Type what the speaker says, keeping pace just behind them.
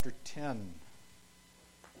10.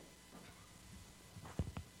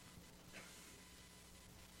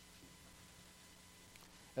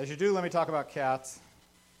 As you do, let me talk about cats.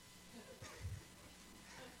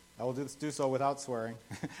 I will do so without swearing.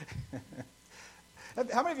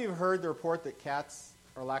 How many of you have heard the report that cats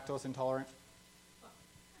are lactose intolerant?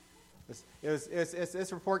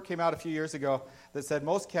 This report came out a few years ago that said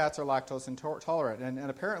most cats are lactose intolerant, and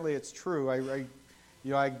apparently it's true.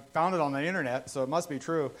 I found it on the internet, so it must be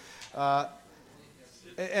true.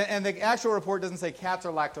 And the actual report doesn't say cats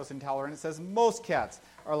are lactose intolerant. It says most cats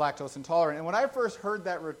are lactose intolerant. And when I first heard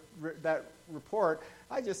that report,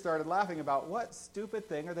 I just started laughing about what stupid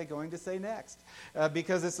thing are they going to say next?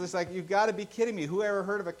 Because it's just like, you've got to be kidding me. Who ever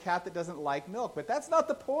heard of a cat that doesn't like milk? But that's not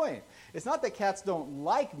the point. It's not that cats don't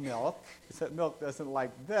like milk. It's that milk doesn't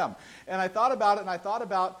like them. And I thought about it, and I thought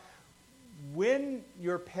about when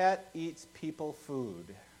your pet eats people food.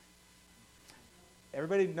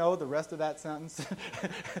 Everybody know the rest of that sentence?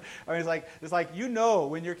 I mean, it's like you know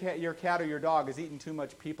when your cat or your dog is eating too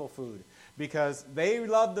much people food because they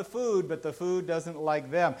love the food, but the food doesn't like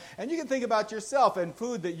them. And you can think about yourself and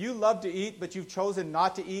food that you love to eat, but you've chosen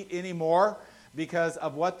not to eat anymore because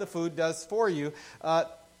of what the food does for you.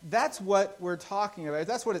 That's what we're talking about.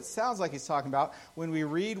 That's what it sounds like he's talking about when we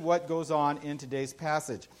read what goes on in today's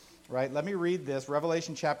passage. Right? Let me read this,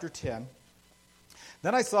 Revelation chapter 10.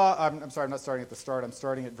 Then I saw, I'm sorry, I'm not starting at the start. I'm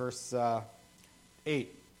starting at verse 8.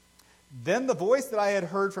 Then the voice that I had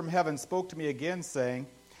heard from heaven spoke to me again, saying,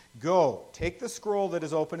 Go, take the scroll that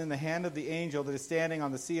is open in the hand of the angel that is standing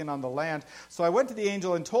on the sea and on the land. So I went to the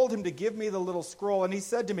angel and told him to give me the little scroll, and he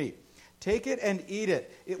said to me, Take it and eat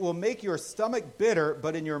it. It will make your stomach bitter,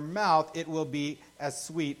 but in your mouth it will be as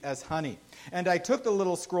sweet as honey. And I took the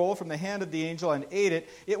little scroll from the hand of the angel and ate it.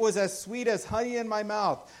 It was as sweet as honey in my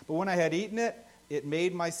mouth. But when I had eaten it, it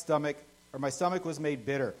made my stomach was made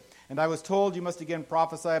bitter. And I was told, You must again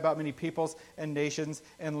prophesy about many peoples and nations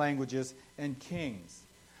and languages and kings.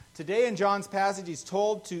 Today in John's passage, he's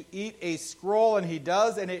told to eat a scroll, and he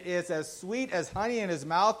does, and it is as sweet as honey in his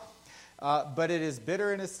mouth, but it is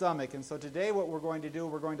bitter in his stomach. And so today what we're going to do,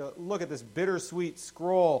 we're going to look at this bittersweet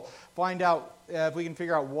scroll, find out if we can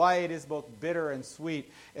figure out why it is both bitter and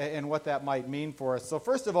sweet and what that might mean for us. So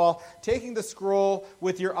first of all, taking the scroll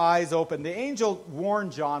with your eyes open. The angel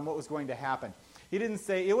warned John what was going to happen. He didn't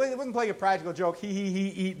say, it wasn't playing a practical joke, he,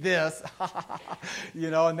 eat this,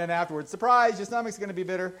 and then afterwards, surprise, your stomach's going to be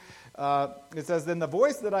bitter. It says, Then the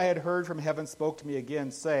voice that I had heard from heaven spoke to me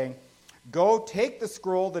again, saying, Go, take the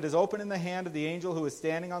scroll that is open in the hand of the angel who is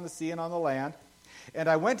standing on the sea and on the land. And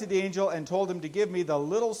I went to the angel and told him to give me the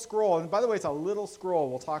little scroll. And by the way, it's a little scroll.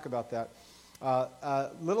 We'll talk about that.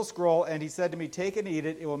 Little scroll, and he said to me, Take and eat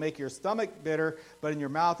it. It will make your stomach bitter, but in your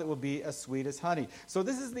mouth it will be as sweet as honey. So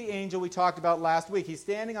this is the angel we talked about last week. He's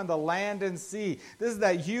standing on the land and sea. This is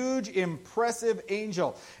that huge, impressive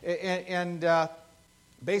angel. And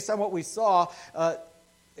based on what we saw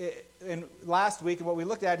in last week and what we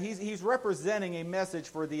looked at, he's representing a message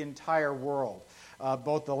for the entire world.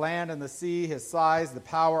 Both the land and the sea, his size, the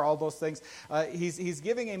power, all those things. He's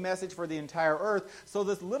giving a message for the entire earth. So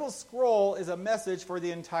this little scroll is a message for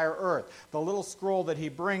the entire earth. The little scroll that he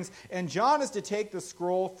brings. And John is to take the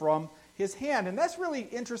scroll from his hand. And that's really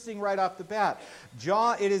interesting right off the bat.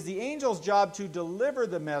 It is the angel's job to deliver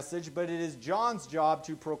the message, but it is John's job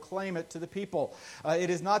to proclaim it to the people.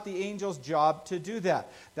 It is not the angel's job to do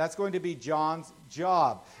that. That's going to be John's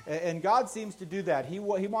job. And God seems to do that. He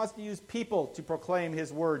wants to use people to proclaim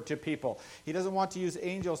his word to people. He doesn't want to use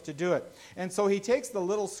angels to do it. And so he takes the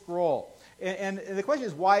little scroll. And the question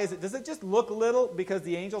is, why is it? Does it just look little because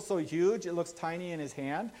the angel's so huge it looks tiny in his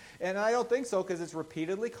hand? And I don't think so, because it's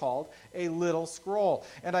repeatedly called a little scroll.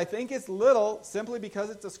 And I think it's little simply because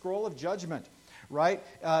it's a scroll of judgment, right?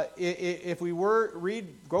 If we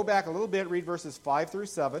go back a little bit, read verses 5 through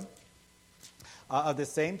 7 of the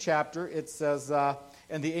same chapter. It says,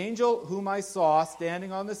 And the angel whom I saw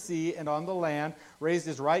standing on the sea and on the land raised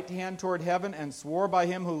his right hand toward heaven and swore by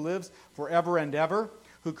him who lives forever and ever,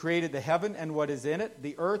 who created the heaven and what is in it,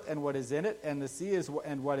 the earth and what is in it, and the sea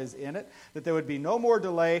and what is in it, that there would be no more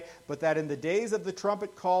delay, but that in the days of the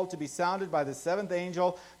trumpet call to be sounded by the seventh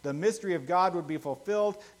angel, the mystery of God would be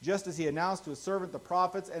fulfilled, just as he announced to his servant the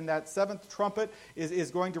prophets. And that seventh trumpet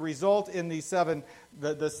is going to result in the seven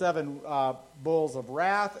bowls of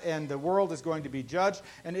wrath, and the world is going to be judged.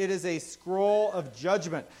 And it is a scroll of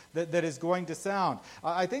judgment that is going to sound.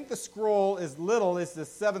 I think the scroll is little, is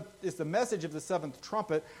the message of the seventh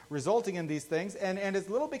trumpet resulting in these things. And it's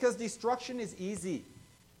little because destruction is easy.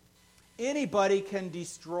 Anybody can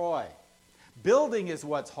destroy. Building is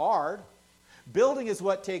what's hard. Building is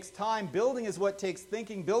what takes time. Building is what takes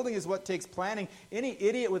thinking. Building is what takes planning. Any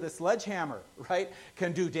idiot with a sledgehammer, right,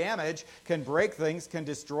 can do damage, can break things, can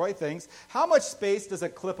destroy things. How much space does a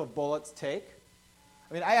clip of bullets take?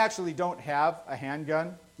 I mean, I actually don't have a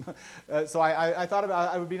handgun, so I thought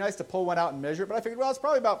about it would be nice to pull one out and measure it, but I figured, well, it's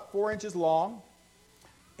probably about 4 inches long,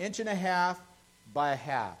 1.5 inches by a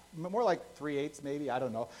half, more like 3/8 maybe, I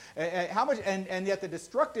don't know. How much? And yet the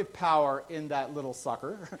destructive power in that little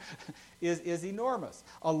sucker is enormous.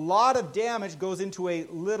 A lot of damage goes into a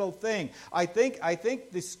little thing. I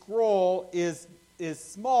think the scroll is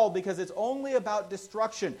small because it's only about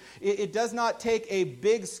destruction. It does not take a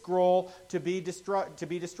big scroll to be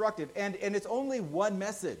destructive. And it's only one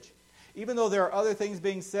message. Even though there are other things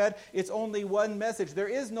being said, it's only one message. There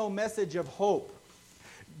is no message of hope.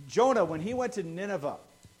 Jonah, when he went to Nineveh,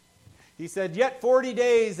 he said, yet 40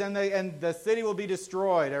 days and the city will be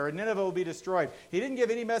destroyed, or Nineveh will be destroyed. He didn't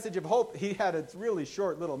give any message of hope. He had a really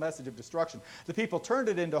short little message of destruction. The people turned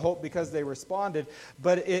it into hope because they responded,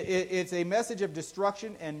 but it's a message of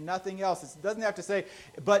destruction and nothing else. It doesn't have to say,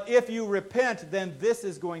 but if you repent, then this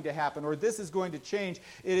is going to happen, or this is going to change.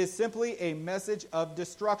 It is simply a message of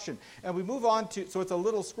destruction. And we move on to, so it's a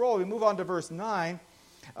little scroll. We move on to verse 9,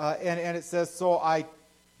 and it says, so I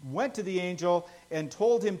went to the angel and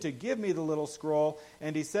told him to give me the little scroll,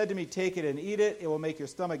 and he said to me, take it and eat it. It will make your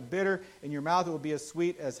stomach bitter, and your mouth it will be as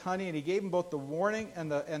sweet as honey. And he gave him both the warning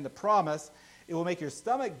and the promise. It will make your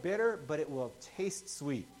stomach bitter, but it will taste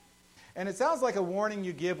sweet. And it sounds like a warning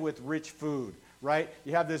you give with rich food, right?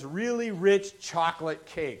 You have this really rich chocolate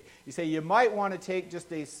cake. You say, you might want to take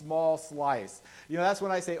just a small slice. You know, that's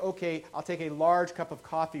when I say, okay, I'll take a large cup of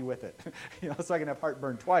coffee with it. You know, so I can have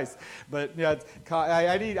heartburn twice. But you know,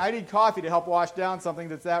 I need coffee to help wash down something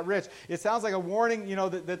that's that rich. It sounds like a warning, you know,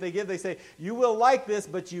 that they give. They say, you will like this,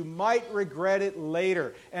 but you might regret it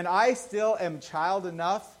later. And I still am child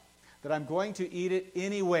enough that I'm going to eat it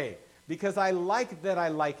anyway, because I like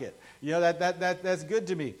it. You know, that's good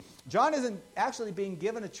to me. John isn't actually being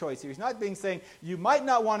given a choice here. He's not being saying, you might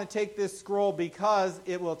not want to take this scroll because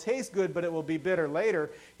it will taste good, but it will be bitter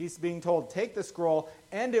later. He's being told, take the scroll,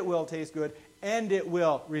 and it will taste good, and it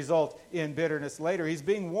will result in bitterness later. He's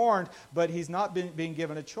being warned, but he's not being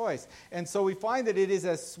given a choice. And so we find that it is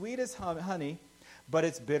as sweet as honey, but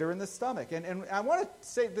it's bitter in the stomach. And I want to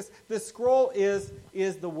say this scroll is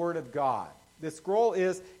the Word of God. The scroll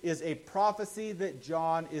is a prophecy that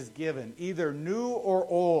John is given, either new or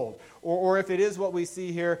old, or if it is what we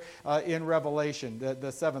see here in Revelation,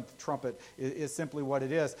 the seventh trumpet is simply what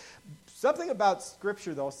it is. Something about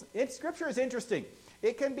Scripture, though, Scripture is interesting.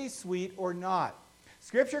 It can be sweet or not.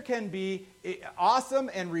 Scripture can be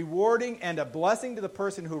awesome and rewarding and a blessing to the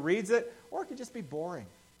person who reads it, or it can just be boring,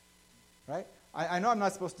 right? I know I'm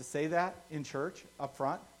not supposed to say that in church up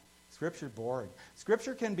front. Scripture is boring.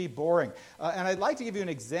 Scripture can be boring. And I'd like to give you an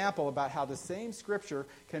example about how the same Scripture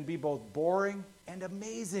can be both boring and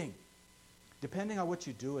amazing, depending on what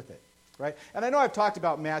you do with it, right? And I know I've talked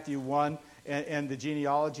about Matthew 1 and the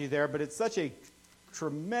genealogy there, but it's such a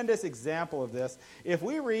tremendous example of this. If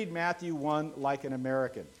we read Matthew 1 like an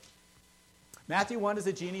American, Matthew 1 is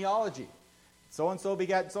a genealogy. So-and-so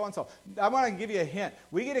begat so-and-so. I want to give you a hint.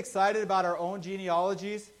 We get excited about our own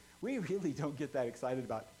genealogies. We really don't get that excited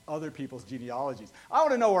about other people's genealogies. I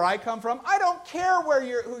want to know where I come from. I don't care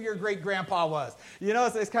who your great-grandpa was. You know,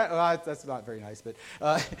 it's kind of, that's not very nice, but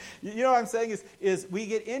you know what I'm saying is we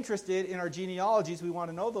get interested in our genealogies. We want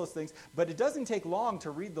to know those things, but it doesn't take long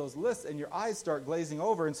to read those lists, and your eyes start glazing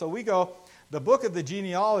over. And so we go, the book of the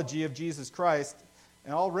genealogy of Jesus Christ,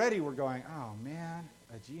 and already we're going, oh man,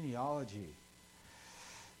 a genealogy.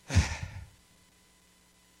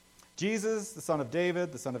 Jesus, the son of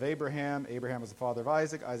David, the son of Abraham. Abraham was the father of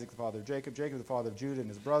Isaac. Isaac, the father of Jacob. Jacob, the father of Judah and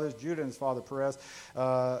his brothers. Judah and his father Perez.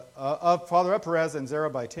 Father of Perez and Zerah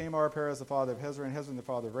by Tamar. Perez, the father of Hezron. Hezron, the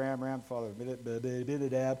father of Ram. Ram, the father of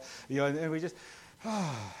Abinadab. You know, and we just,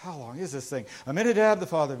 how long is this thing? Aminadab, the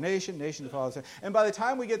father of Nation. Nation, the father of... And by the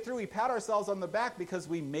time we get through, we pat ourselves on the back because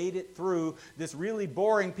we made it through this really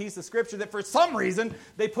boring piece of Scripture that for some reason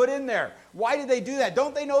they put in there. Why did they do that?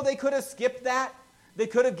 Don't they know they could have skipped that? They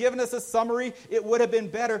could have given us a summary. It would have been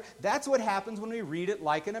better. That's what happens when we read it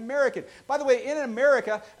like an American. By the way, in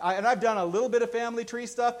America, and I've done a little bit of family tree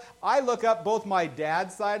stuff, I look up both my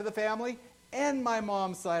dad's side of the family and my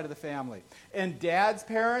mom's side of the family. And dad's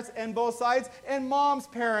parents and both sides, and mom's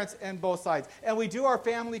parents and both sides. And we do our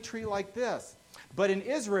family tree like this. But in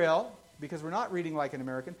Israel, because we're not reading like an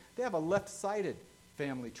American, they have a left-sided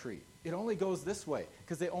family tree. It only goes this way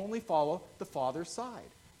because they only follow the father's side.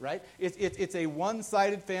 Right? It's a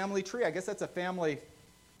one-sided family tree. I guess that's a family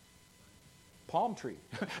palm tree.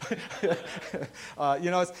 That's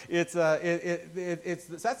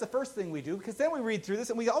the first thing we do, because then we read through this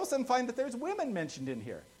and we all of a sudden find that there's women mentioned in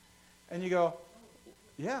here. And you go,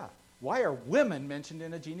 yeah, why are women mentioned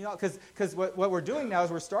in a genealogy? Because what we're doing now is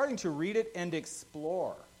we're starting to read it and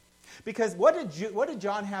explore. Because what did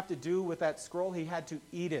John have to do with that scroll? He had to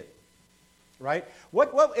eat it. Right?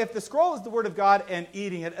 What if the scroll is the Word of God and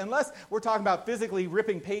eating it, unless we're talking about physically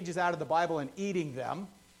ripping pages out of the Bible and eating them,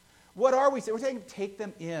 what are we saying? We're saying take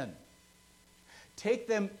them in. Take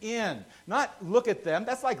them in. Not look at them.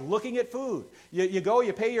 That's like looking at food. You go,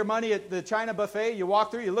 you pay your money at the China buffet, you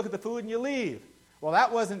walk through, you look at the food, and you leave. Well,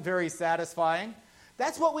 that wasn't very satisfying.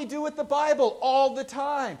 That's what we do with the Bible all the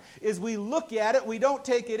time, is we look at it, we don't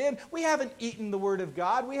take it in. We haven't eaten the Word of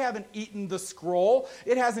God. We haven't eaten the scroll.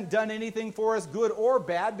 It hasn't done anything for us, good or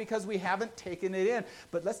bad, because we haven't taken it in.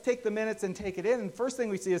 But let's take the minutes and take it in. And the first thing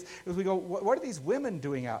we see is we go, what are these women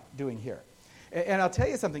doing here? And I'll tell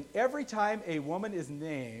you something. Every time a woman is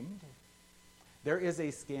named, there is a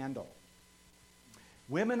scandal.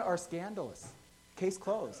 Women are scandalous. Case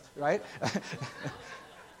closed, right?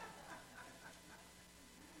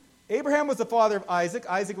 Abraham was the father of Isaac.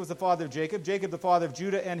 Isaac was the father of Jacob. Jacob the father of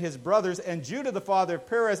Judah and his brothers. And Judah the father of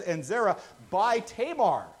Perez and Zerah by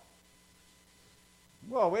Tamar.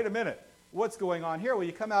 Well, wait a minute. What's going on here? Well,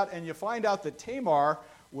 you come out and you find out that Tamar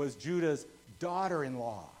was Judah's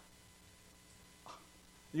daughter-in-law.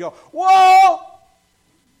 You go, whoa!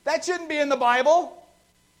 That shouldn't be in the Bible.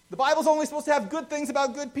 The Bible's only supposed to have good things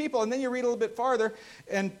about good people. And then you read a little bit farther,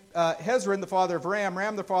 and Hezron, the father of Ram,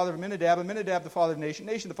 Ram the father of Amminadab, Amminadab the father of Nation,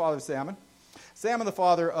 Nation the father of Salmon, Salmon the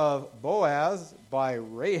father of Boaz by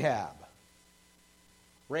Rahab.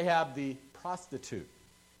 Rahab the prostitute.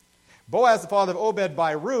 Boaz the father of Obed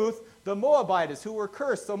by Ruth, the Moabitess, who were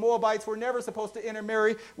cursed. So Moabites were never supposed to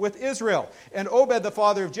intermarry with Israel. And Obed the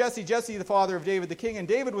father of Jesse, Jesse the father of David the king, and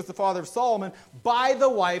David was the father of Solomon by the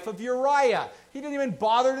wife of Uriah. He didn't even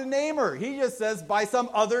bother to name her. He just says by some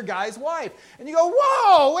other guy's wife. And you go,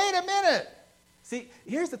 whoa, wait a minute. See,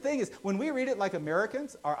 here's the thing is, when we read it like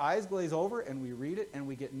Americans, our eyes glaze over and we read it and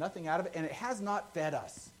we get nothing out of it, and it has not fed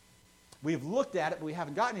us. We've looked at it, but we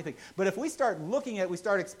haven't got anything. But if we start looking at it, we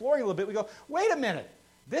start exploring a little bit, we go, wait a minute.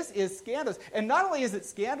 This is scandalous. And not only is it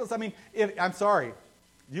scandalous, I mean, I'm sorry,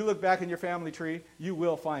 you look back in your family tree, you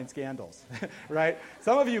will find scandals, right?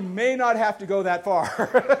 Some of you may not have to go that far.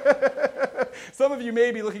 Some of you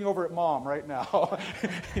may be looking over at mom right now.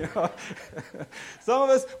 You know? Some of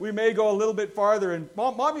us, we may go a little bit farther. And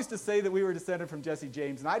mom used to say that we were descended from Jesse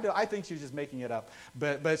James, and I think she was just making it up.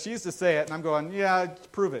 But she used to say it, and I'm going, yeah,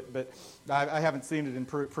 prove it. But I haven't seen it in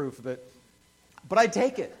proof. But I'd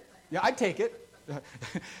take it. Yeah, I'd take it.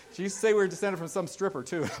 She used to say we were descended from some stripper,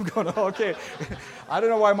 too. I'm going, oh, okay. I don't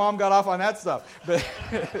know why mom got off on that stuff.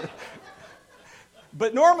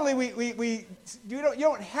 But normally, you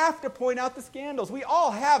don't have to point out the scandals. We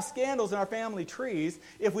all have scandals in our family trees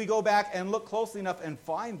if we go back and look closely enough and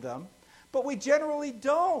find them. But we generally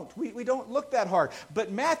don't. We don't look that hard.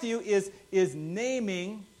 But Matthew is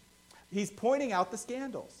naming, he's pointing out the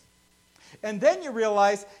scandals. And then you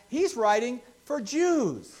realize he's writing for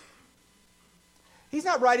Jews. He's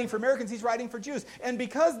not writing for Americans, he's writing for Jews. And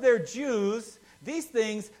because they're Jews, these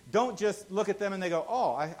things don't just look at them and they go,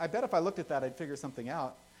 oh, I bet if I looked at that, I'd figure something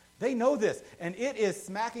out. They know this, and it is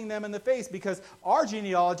smacking them in the face because our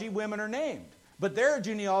genealogy, women are named. But their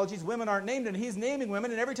genealogies, women aren't named, and he's naming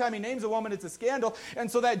women, and every time he names a woman, it's a scandal. And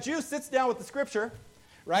so that Jew sits down with the scripture,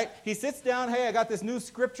 right? He sits down, hey, I got this new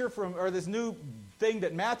scripture this new thing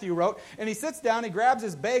that Matthew wrote, and he sits down, he grabs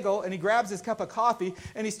his bagel, and he grabs his cup of coffee,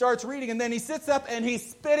 and he starts reading, and then he sits up, and he's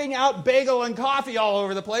spitting out bagel and coffee all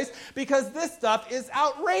over the place, because this stuff is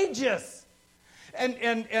outrageous.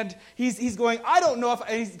 And he's going, I don't know if,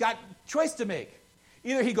 and he's got choice to make.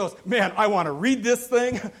 Either he goes, man, I want to read this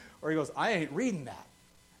thing, or he goes, I ain't reading that,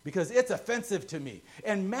 because it's offensive to me.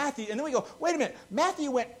 And then we go, wait a minute,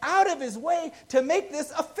 Matthew went out of his way to make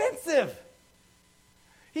this offensive.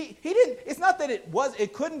 He didn't, it's not that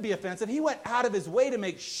it couldn't be offensive. He went out of his way to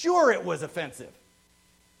make sure it was offensive.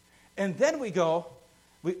 And then we go,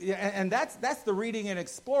 and that's the reading and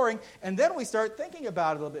exploring, and then we start thinking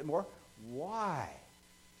about it a little bit more. Why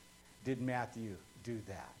did Matthew do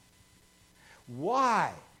that?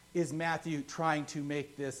 Why is Matthew trying to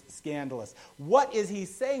make this scandalous? What is he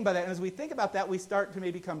saying by that? And as we think about that, we start to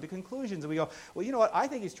maybe come to conclusions. And we go, well, you know what? I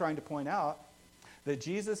think he's trying to point out that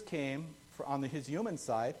Jesus came on his human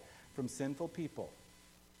side from sinful people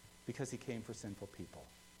because he came for sinful people.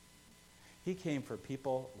 He came for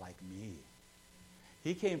people like me.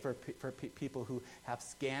 He came for people who have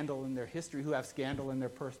scandal in their history, who have scandal in their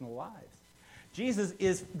personal lives. Jesus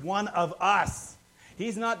is one of us.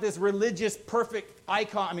 He's not this religious perfect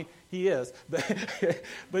icon. I mean, he is, but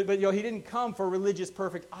he didn't come for religious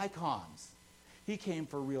perfect icons. He came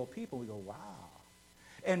for real people. We go, wow.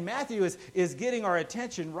 And Matthew is getting our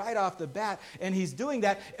attention right off the bat, and he's doing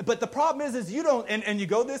that. But the problem is you don't, and you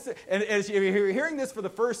go this, and as you're hearing this for the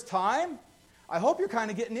first time, I hope you're kind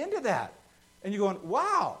of getting into that. And you're going,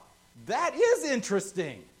 wow, that is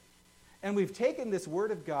interesting. And we've taken this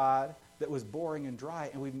word of God that was boring and dry,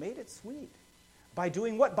 and we've made it sweet. By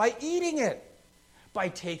doing what? By eating it. By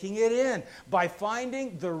taking it in. By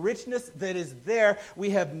finding the richness that is there,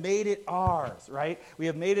 we have made it ours, right? We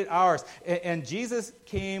have made it ours. And Jesus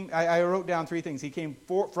came, I wrote down 3 things. He came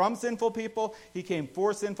from sinful people. He came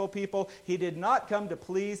for sinful people. He did not come to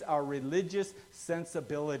please our religious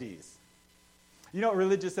sensibilities. You know what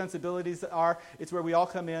religious sensibilities are? It's where we all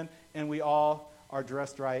come in and we all are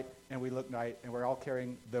dressed right and we look right and we're all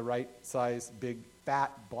carrying the right size, big,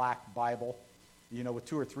 fat, black Bible, you know, with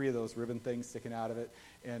 2 or 3 of those ribbon things sticking out of it.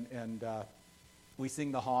 And we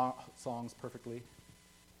sing the songs perfectly.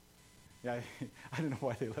 Yeah, I don't know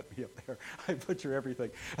why they let me up there. I butcher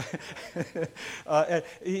everything.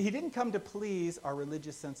 He didn't come to please our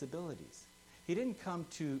religious sensibilities. He didn't come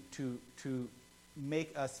to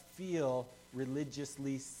make us feel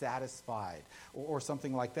religiously satisfied or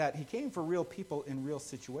something like that. He came for real people in real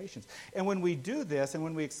situations. And when we do this and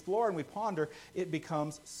when we explore and we ponder, it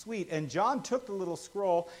becomes sweet. And John took the little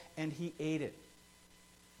scroll and he ate it.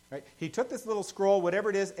 Right? He took this little scroll, whatever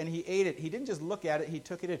it is, and he ate it. He didn't just look at it, he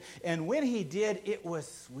took it in. And when he did, it was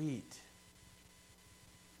sweet.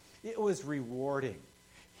 It was rewarding.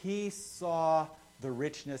 He saw the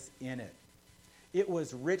richness in it. It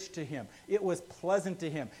was rich to him. It was pleasant to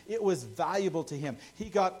him. It was valuable to him. He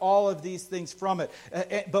got all of these things from it.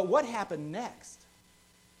 But what happened next?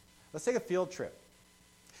 Let's take a field trip.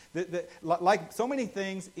 Like so many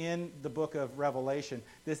things in the book of Revelation,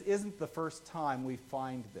 this isn't the first time we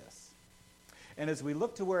find this. And as we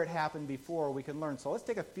look to where it happened before, we can learn. So let's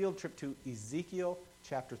take a field trip to Ezekiel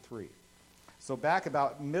chapter 3. So back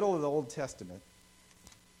about middle of the Old Testament,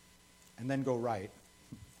 and then go right.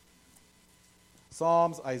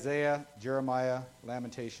 Psalms, Isaiah, Jeremiah,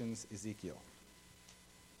 Lamentations, Ezekiel.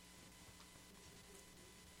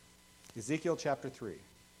 Ezekiel chapter 3.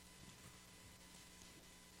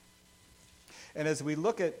 And as we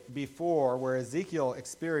look at before, where Ezekiel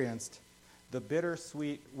experienced the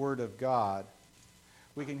bittersweet word of God,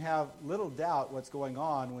 we can have little doubt what's going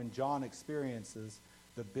on when John experiences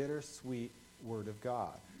the bittersweet word of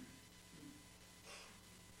God.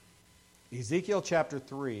 Ezekiel chapter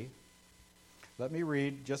 3. Let me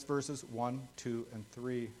read just verses 1, 2, and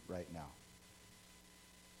 3 right now.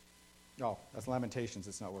 Oh, that's Lamentations.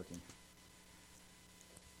 It's not working.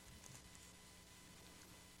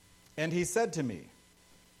 And he said to me,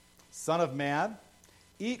 Son of man,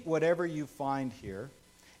 eat whatever you find here.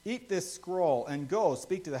 Eat this scroll and go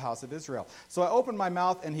speak to the house of Israel. So I opened my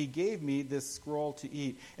mouth and he gave me this scroll to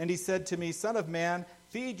eat. And he said to me, Son of man,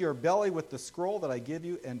 feed your belly with the scroll that I give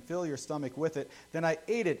you and fill your stomach with it. Then I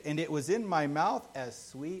ate it, and it was in my mouth as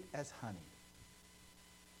sweet as honey.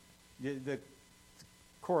 The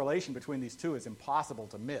correlation between these two is impossible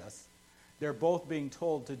to miss. They're both being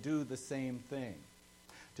told to do the same thing.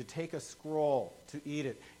 To take a scroll, to eat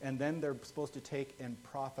it, and then they're supposed to take and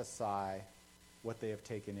prophesy what they have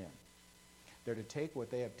taken in. They're to take what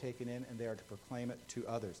they have taken in, and they are to proclaim it to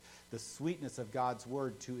others. The sweetness of God's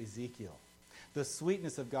word to Ezekiel. The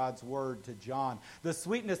sweetness of God's word to John. The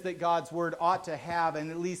sweetness that God's word ought to have, and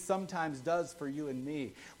at least sometimes does for you and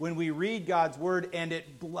me. When we read God's word and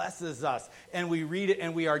it blesses us, and we read it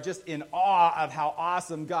and we are just in awe of how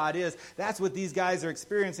awesome God is. That's what these guys are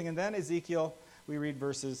experiencing. And then Ezekiel, we read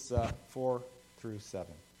verses 4 through 7.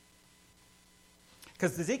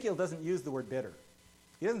 Because Ezekiel doesn't use the word bitter.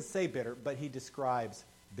 He doesn't say bitter, but he describes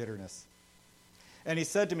bitterness. And he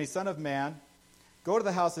said to me, Son of man, go to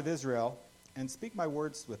the house of Israel and speak my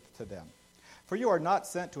words to them. For you are not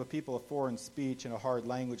sent to a people of foreign speech and a hard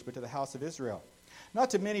language, but to the house of Israel. Not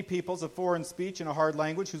to many peoples of foreign speech and a hard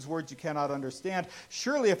language whose words you cannot understand.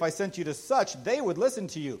 Surely if I sent you to such, they would listen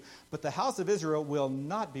to you. But the house of Israel will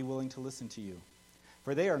not be willing to listen to you.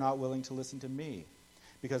 For they are not willing to listen to me.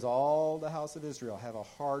 Because all the house of Israel have a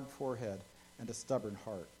hard forehead and a stubborn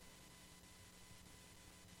heart.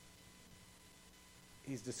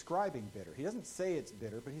 He's describing bitter. He doesn't say it's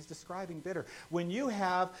bitter, but he's describing bitter. When you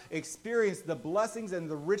have experienced the blessings and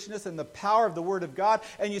the richness and the power of the Word of God,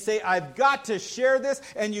 and you say, I've got to share this,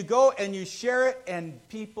 and you go and you share it, and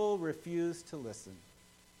people refuse to listen.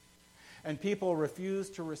 And people refuse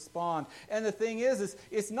to respond. And the thing is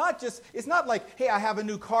it's not like, hey, I have a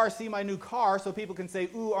new car, see my new car, so people can say,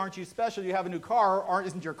 ooh, aren't you special? You have a new car,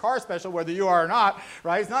 isn't your car special, whether you are or not,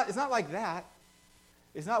 right? It's not like that.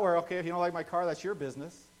 It's not where, okay, if you don't like my car, that's your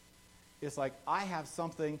business. It's like, I have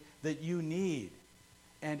something that you need,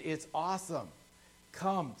 and it's awesome.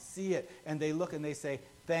 Come, see it. And they look and they say,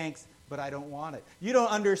 thanks, but I don't want it. You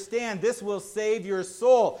don't understand. This will save your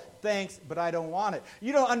soul. Thanks, but I don't want it.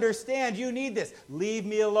 You don't understand. You need this. Leave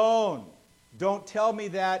me alone. Don't tell me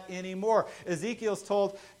that anymore. Ezekiel's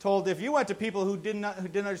told if you went to people who didn't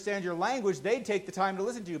understand your language, they'd take the time to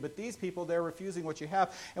listen to you. But these people, they're refusing what you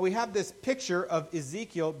have. And we have this picture of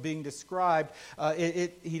Ezekiel being described.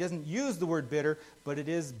 He doesn't use the word bitter, but it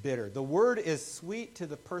is bitter. The word is sweet to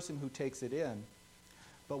the person who takes it in.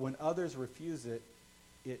 But when others refuse it,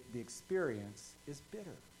 the experience is bitter.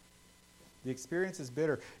 The experience is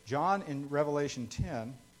bitter. John in Revelation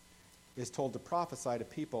 10 is told to prophesy to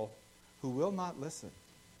people who will not listen.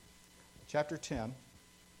 Chapter 10,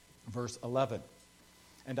 verse 11.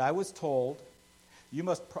 And I was told, you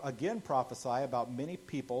must again prophesy about many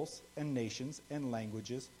peoples and nations and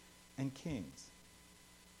languages and kings.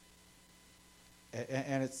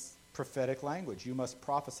 And it's prophetic language. You must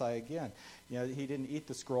prophesy again. You know, he didn't eat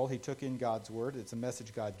the scroll. He took in God's word. It's a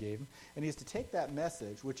message God gave him. And he's to take that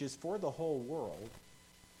message, which is for the whole world,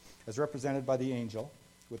 as represented by the angel,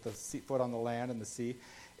 with the foot on the land and the sea.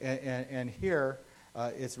 And here,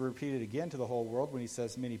 it's repeated again to the whole world when he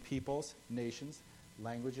says many peoples, nations,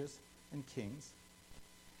 languages, and kings.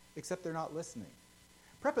 Except they're not listening.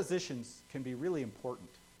 Prepositions can be really important,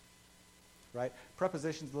 right?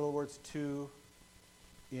 Prepositions, little words to,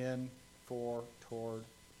 in, for, toward,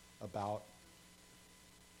 about,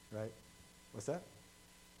 right? What's that?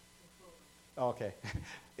 Oh, okay.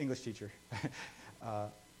 English teacher.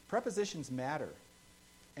 Prepositions matter.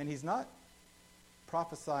 And he's not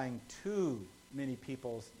prophesying to many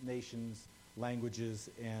peoples, nations, languages,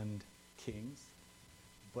 and kings,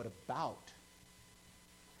 but about.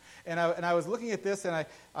 And I was looking at this, and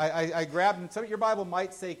I grabbed, and some of your Bible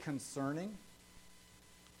might say concerning.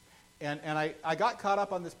 And I got caught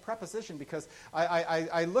up on this preposition because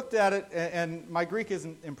I looked at it, and my Greek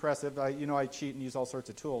isn't impressive. I cheat and use all sorts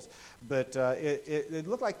of tools. But it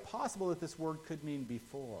looked like possible that this word could mean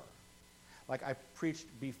before. Like I preached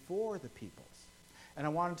before the peoples. And I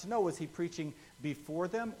wanted to know, was he preaching before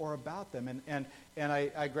them or about them? And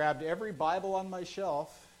I grabbed every Bible on my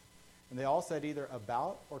shelf, and they all said either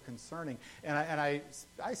about or concerning. And I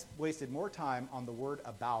wasted more time on the word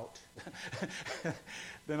about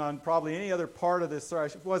than on probably any other part of this. Sorry,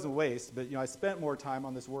 it wasn't waste, but I spent more time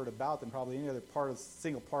on this word about than probably any other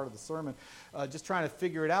single part of the sermon, just trying to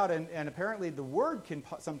figure it out. And apparently the word can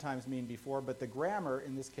sometimes mean before, but the grammar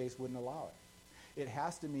in this case wouldn't allow it. It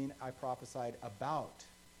has to mean I prophesied about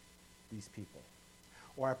these people,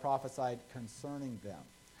 or I prophesied concerning them.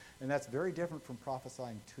 And that's very different from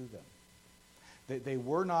prophesying to them. They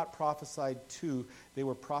were not prophesied to, they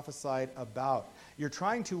were prophesied about. You're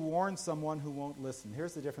trying to warn someone who won't listen.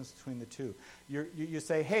 Here's the difference between the two. You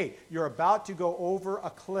say, hey, you're about to go over a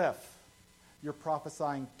cliff. You're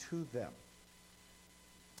prophesying to them.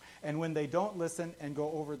 And when they don't listen and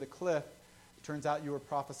go over the cliff, it turns out you were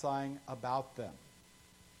prophesying about them.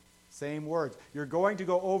 Same words. You're going to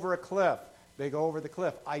go over a cliff. They go over the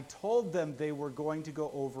cliff. I told them they were going to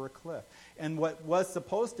go over a cliff. And what was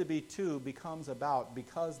supposed to be to becomes about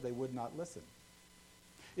because they would not listen.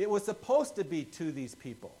 It was supposed to be to these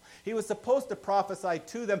people. He was supposed to prophesy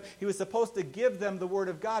to them. He was supposed to give them the word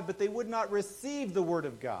of God, but they would not receive the word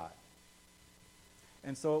of God.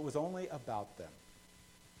 And so it was only about them.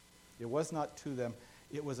 It was not to them.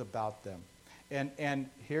 It was about them. And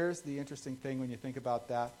here's the interesting thing when you think about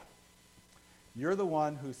that. You're the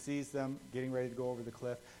one who sees them getting ready to go over the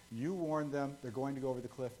cliff. You warn them they're going to go over the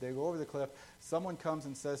cliff. They go over the cliff. Someone comes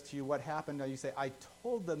and says to you, what happened? Now you say, I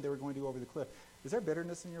told them they were going to go over the cliff. Is there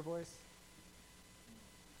bitterness in your voice?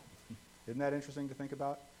 Isn't that interesting to think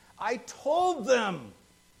about? I told them.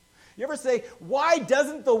 You ever say, why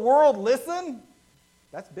doesn't the world listen?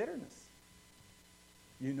 That's bitterness.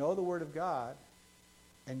 You know the Word of God,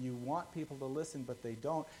 and you want people to listen, but they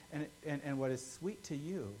don't. And what is sweet to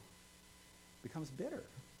you becomes bitter.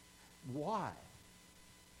 Why?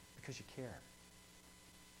 Because you care.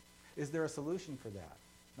 Is there a solution for that?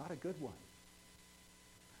 Not a good one.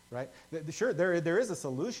 Right? Sure, there is a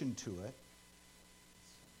solution to it.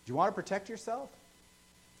 Do you want to protect yourself?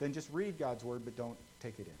 Then just read God's Word, but don't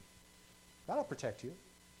take it in. That'll protect you.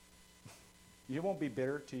 It won't be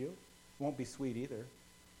bitter to you. It won't be sweet either.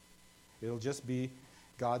 It'll just be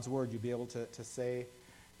God's Word. You'll be able to say,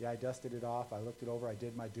 yeah, I dusted it off. I looked it over. I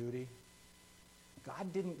did my duty.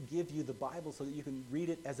 God didn't give you the Bible so that you can read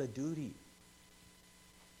it as a duty.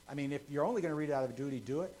 I mean, if you're only going to read it out of duty,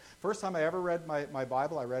 do it. First time I ever read my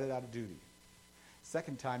Bible, I read it out of duty.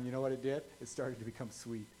 Second time, you know what it did? It started to become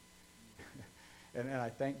sweet. and I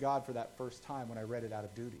thank God for that first time when I read it out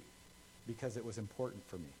of duty, because it was important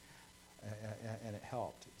for me, and it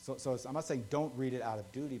helped. So I'm not saying don't read it out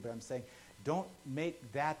of duty, but I'm saying don't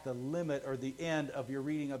make that the limit or the end of your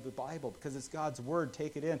reading of the Bible, because it's God's Word.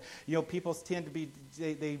 Take it in. You know, people tend to be,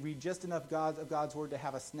 they read just enough of God's Word to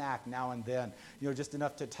have a snack now and then, you know, just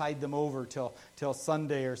enough to tide them over till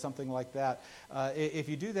Sunday or something like that. If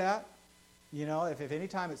you do that, you know, if any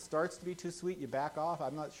time it starts to be too sweet, you back off.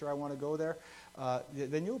 I'm not sure I want to go there.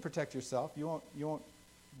 Then you'll protect yourself. You won't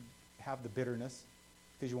have the bitterness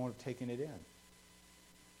because you won't have taken it in.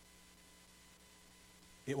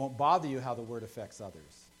 It won't bother you how the Word affects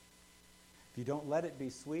others. If you don't let it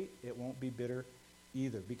be sweet, it won't be bitter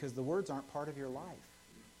either, because the words aren't part of your life.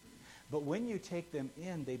 But when you take them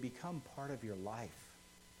in, they become part of your life.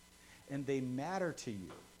 And they matter to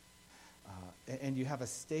you. And you have a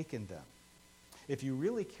stake in them. If you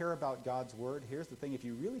really care about God's Word, here's the thing. If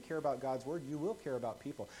you really care about God's Word, you will care about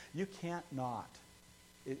people. You can't not.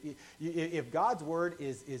 If God's Word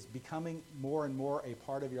is becoming more and more a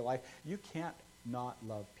part of your life, you can't not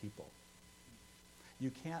love people.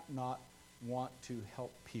 You can't not want to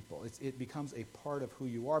help people. It becomes a part of who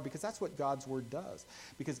you are, because that's what God's Word does.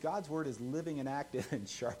 Because God's Word is living and active and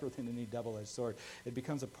sharper than any double-edged sword. It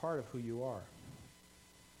becomes a part of who you are.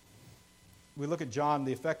 We look at John,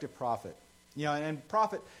 the effective prophet. You know, and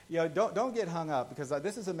prophet, you know, don't get hung up, because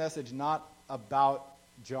this is a message not about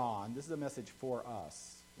John. This is a message for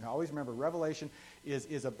us. You know, always remember, Revelation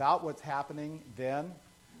is about what's happening then,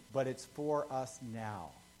 but it's for us now.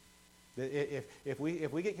 If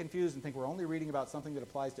we get confused and think we're only reading about something that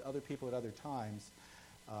applies to other people at other times,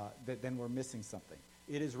 then we're missing something.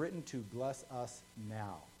 It is written to bless us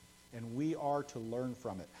now, and we are to learn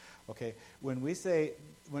from it. Okay, when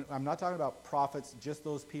I'm not talking about prophets, just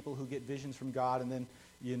those people who get visions from God and then,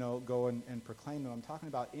 you know, go and proclaim them. I'm talking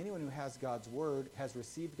about anyone who has God's Word, has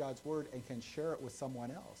received God's Word, and can share it with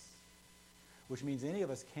someone else, which means any of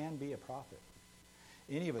us can be a prophet.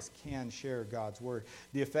 Any of us can share God's Word.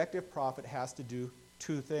 The effective prophet has to do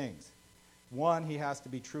two things. One, he has to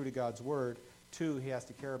be true to God's Word. Two, he has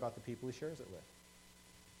to care about the people he shares it with.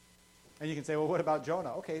 And you can say, well, what about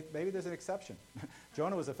Jonah? Okay, maybe there's an exception.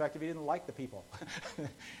 Jonah was effective. He didn't like the people. He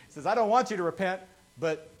says, I don't want you to repent,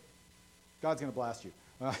 but God's going to blast you.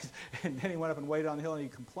 And then he went up and waited on the hill, and he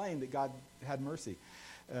complained that God had mercy.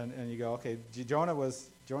 And you go, okay, Jonah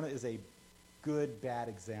is a good, bad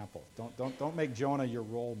example. Don't make Jonah your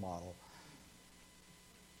role model.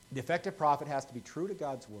 The effective prophet has to be true to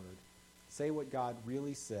God's Word, say what God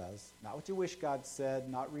really says, not what you wish God said,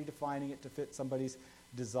 not redefining it to fit somebody's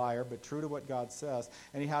desire, but true to what God says.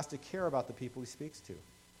 And he has to care about the people he speaks to.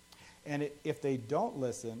 And if they don't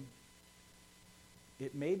listen,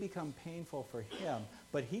 it may become painful for him,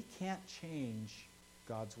 but he can't change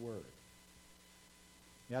God's Word.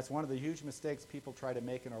 That's one of the huge mistakes people try to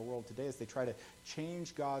make in our world today, is they try to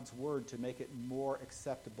change God's Word to make it more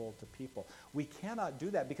acceptable to people. We cannot do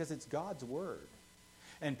that, because it's God's Word.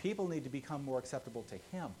 And people need to become more acceptable to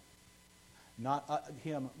him, not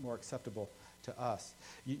him more acceptable to us.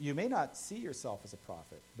 You may not see yourself as a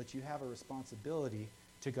prophet, but you have a responsibility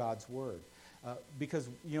to God's Word. Because,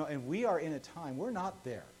 you know, and we are in a time, we're not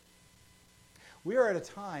there. We are at a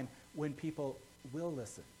time when people will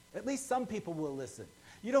listen. At least some people will listen.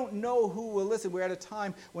 You don't know who will listen. We're at a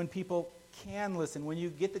time when people can listen, when you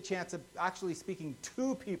get the chance of actually speaking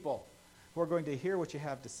to people who are going to hear what you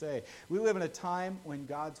have to say. We live in a time when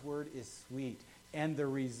God's Word is sweet, and the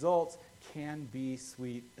results can be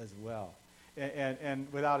sweet as well. And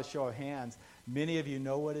without a show of hands, many of you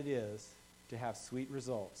know what it is to have sweet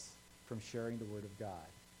results from sharing the Word of God,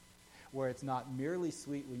 where it's not merely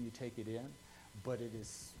sweet when you take it in, but it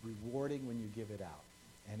is rewarding when you give it out,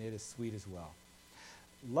 and it is sweet as well.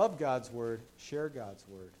 Love God's Word, share God's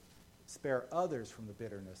Word, spare others from the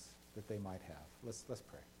bitterness that they might have. Let's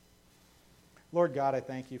pray. Lord God, I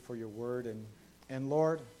thank you for your Word, and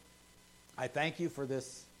Lord, I thank you for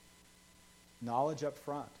this knowledge up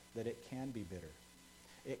front that it can be bitter.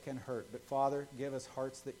 It can hurt. But Father, give us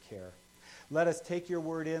hearts that care. Let us take your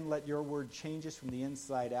Word in. Let your Word change us from the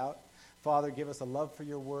inside out. Father, give us a love for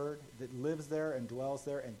your Word that lives there and dwells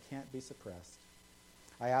there and can't be suppressed.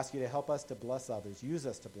 I ask you to help us to bless others. Use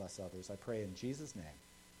us to bless others. I pray in Jesus' name.